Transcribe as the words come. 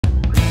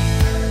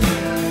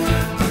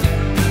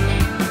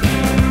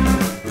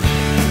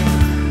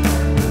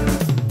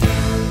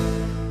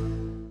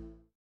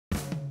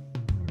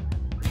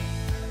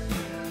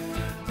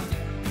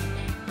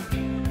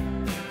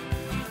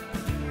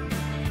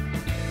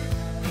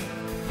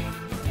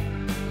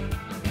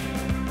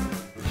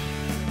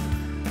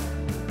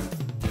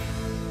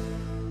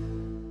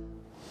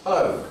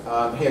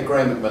Hello, here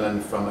Graham Macmillan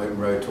from Open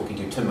Road talking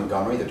to Tim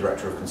Montgomerie, the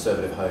Director of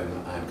Conservative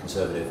Home and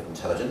Conservative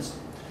Intelligence.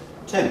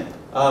 Tim,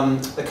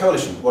 the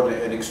coalition, what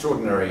an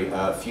extraordinary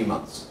few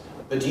months,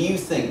 but do you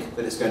think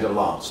that it's going to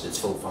last its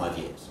full 5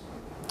 years?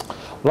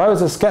 Well, I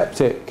was a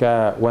sceptic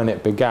when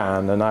it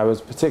began, and I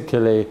was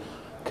particularly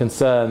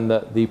concerned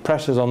that the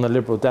pressures on the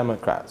Liberal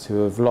Democrats,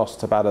 who have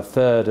lost about a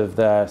third of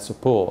their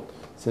support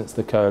since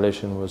the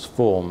coalition was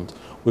formed,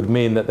 would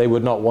mean that they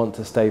would not want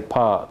to stay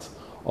part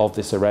of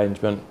this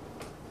arrangement,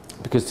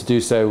 because to do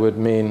so would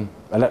mean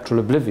electoral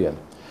oblivion.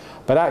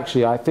 But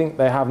actually, I think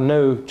they have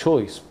no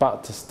choice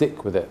but to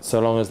stick with it, so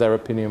long as their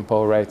opinion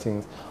poll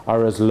ratings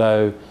are as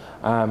low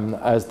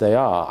as they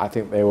are. I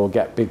think they will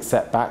get big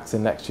setbacks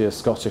in next year's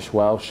Scottish,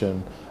 Welsh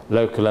and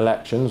local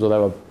elections,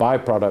 although a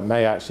byproduct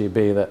may actually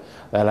be that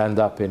they'll end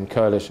up in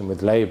coalition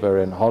with Labour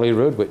in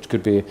Holyrood, which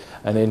could be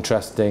an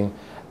interesting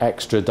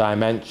extra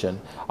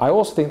dimension. I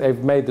also think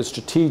they've made the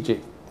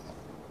strategic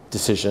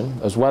decision,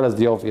 as well as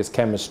the obvious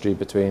chemistry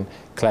between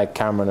Clegg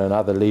Cameron and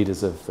other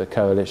leaders of the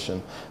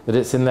coalition, that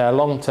it's in their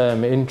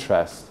long-term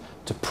interest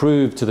to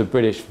prove to the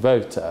British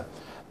voter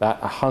that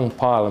a hung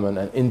parliament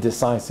and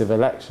indecisive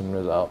election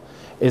result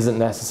isn't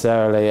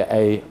necessarily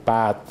a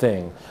bad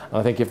thing. And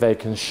I think if they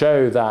can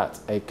show that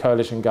a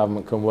coalition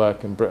government can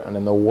work in Britain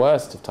in the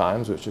worst of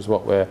times, which is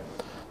what we're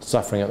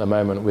suffering at the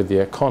moment with the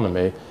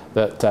economy,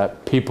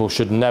 that people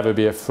should never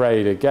be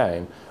afraid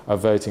again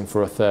of voting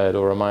for a third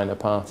or a minor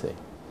party.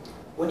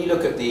 When you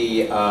look at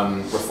the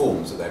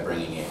reforms that they're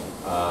bringing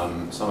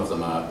in, some of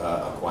them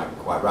are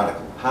quite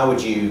radical. How would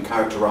you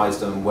characterise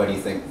them? Where do you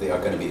think they are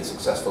going to be the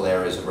successful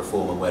areas of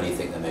reform, and where do you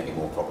think there may be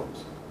more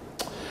problems?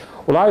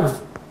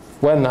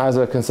 Well, as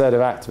a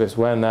Conservative activist,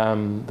 when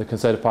the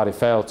Conservative Party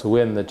failed to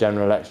win the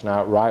general election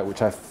outright,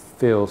 which I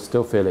still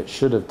feel it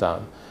should have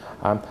done,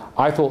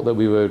 I thought that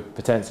we would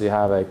potentially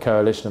have a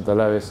coalition of the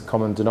lowest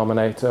common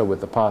denominator,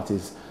 with the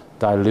parties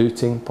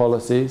diluting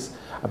policies.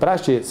 But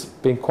actually it's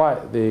been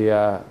quite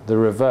the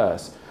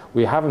reverse.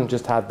 We haven't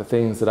just had the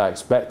things that I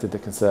expected the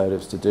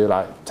Conservatives to do,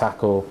 like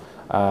tackle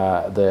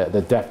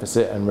the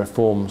deficit and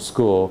reform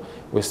school.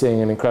 We're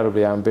seeing an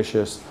incredibly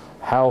ambitious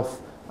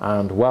health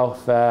and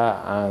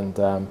welfare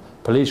and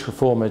police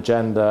reform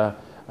agenda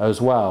as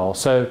well.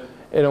 So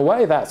in a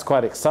way that's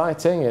quite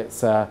exciting.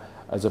 It's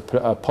as a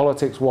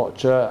politics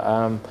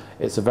watcher,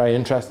 it's very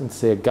interesting to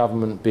see a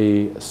government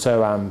be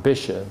so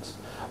ambitious,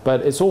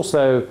 but it's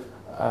also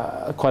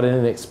quite an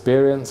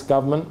inexperienced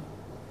government.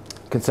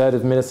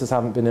 Conservative ministers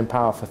haven't been in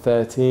power for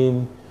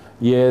 13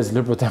 years,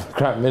 Liberal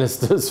Democrat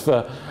ministers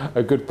for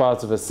a good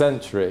part of a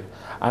century.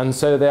 And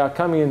so they are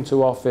coming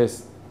into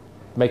office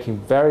making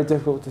very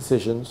difficult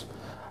decisions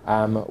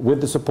with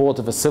the support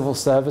of a civil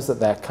service that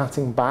they're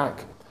cutting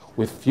back,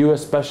 with fewer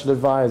special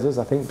advisors,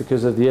 I think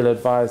because of the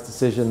ill-advised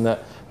decision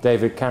that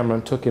David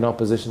Cameron took in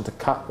opposition to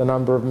cut the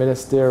number of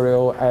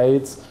ministerial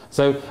aides.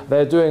 So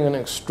they're doing an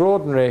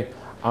extraordinary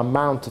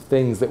amount of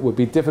things that would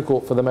be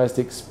difficult for the most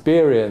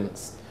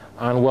experienced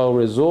and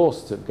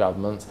well-resourced of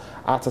governments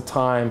at a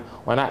time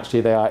when actually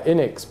they are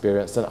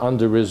inexperienced and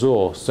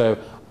under-resourced. So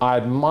I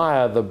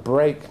admire the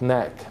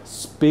breakneck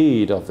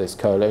speed of this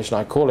coalition.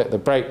 I call it the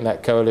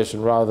breakneck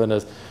coalition rather than,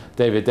 as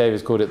David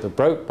Davis called it, the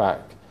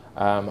brokeback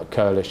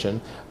coalition.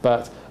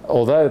 But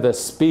although the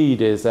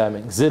speed is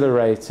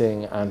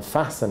exhilarating and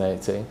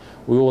fascinating,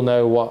 we all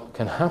know what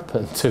can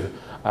happen to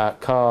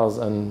cars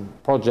and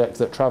projects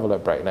that travel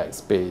at breakneck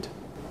speed.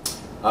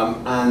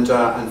 And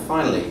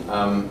finally,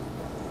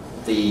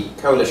 the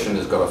coalition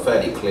has got a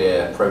fairly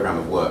clear programme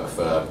of work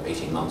for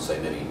 18 months, say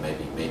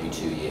maybe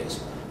 2 years.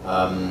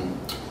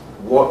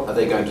 What are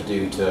they going to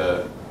do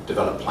to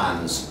develop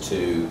plans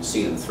to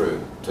see them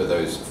through to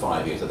those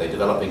 5 years? Are they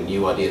developing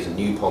new ideas and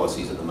new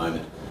policies at the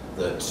moment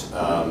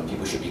that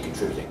people should be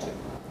contributing to?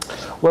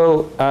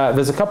 Well,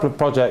 there's a couple of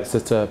projects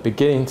that are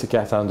beginning to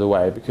get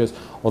underway, because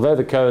although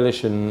the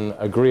coalition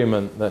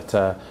agreement that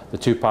the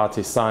two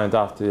parties signed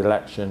after the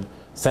election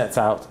sets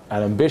out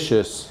an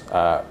ambitious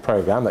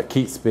programme that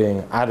keeps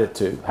being added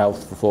to,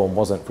 health reform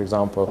wasn't, for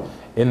example,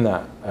 in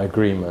that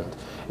agreement,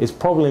 is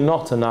probably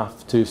not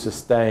enough to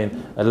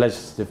sustain a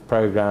legislative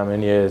programme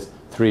in years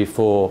 3,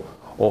 4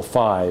 or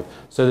 5.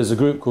 So there's a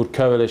group called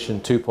Coalition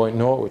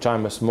 2.0, which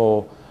I'm a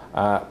small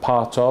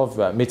part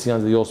of, meeting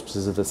under the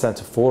auspices of the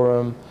Centre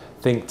Forum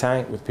think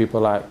tank, with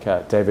people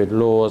like David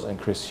Laws and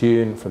Chris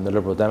Huhne from the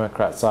Liberal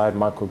Democrat side,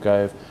 Michael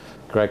Gove,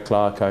 Greg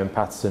Clark, Owen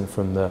Paterson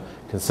from the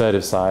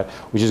Conservative side,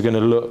 which is going to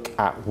look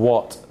at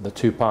what the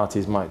two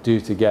parties might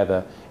do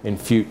together in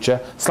future,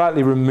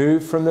 slightly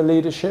removed from the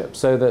leadership,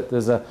 so that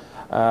there's a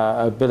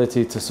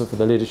ability to for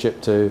the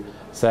leadership to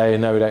say,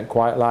 no, we don't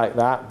quite like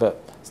that,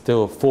 but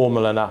still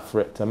formal enough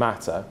for it to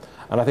matter.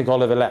 And I think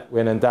Oliver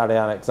Letwin and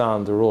Dali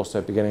Alexander are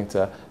also beginning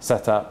to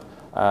set up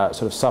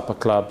sort of supper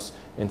clubs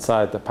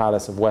inside the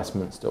Palace of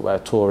Westminster, where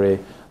Tory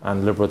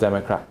and Liberal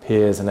Democrat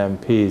peers and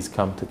MPs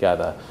come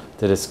together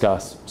to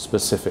discuss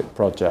specific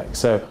projects.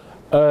 So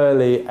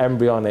early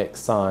embryonic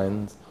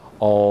signs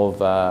of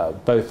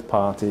both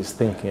parties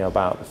thinking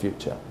about the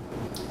future.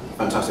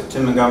 Fantastic.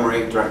 Tim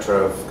Montgomerie, Director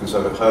of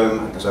Conservative Home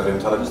and Conservative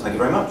Intelligence, thank you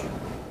very much.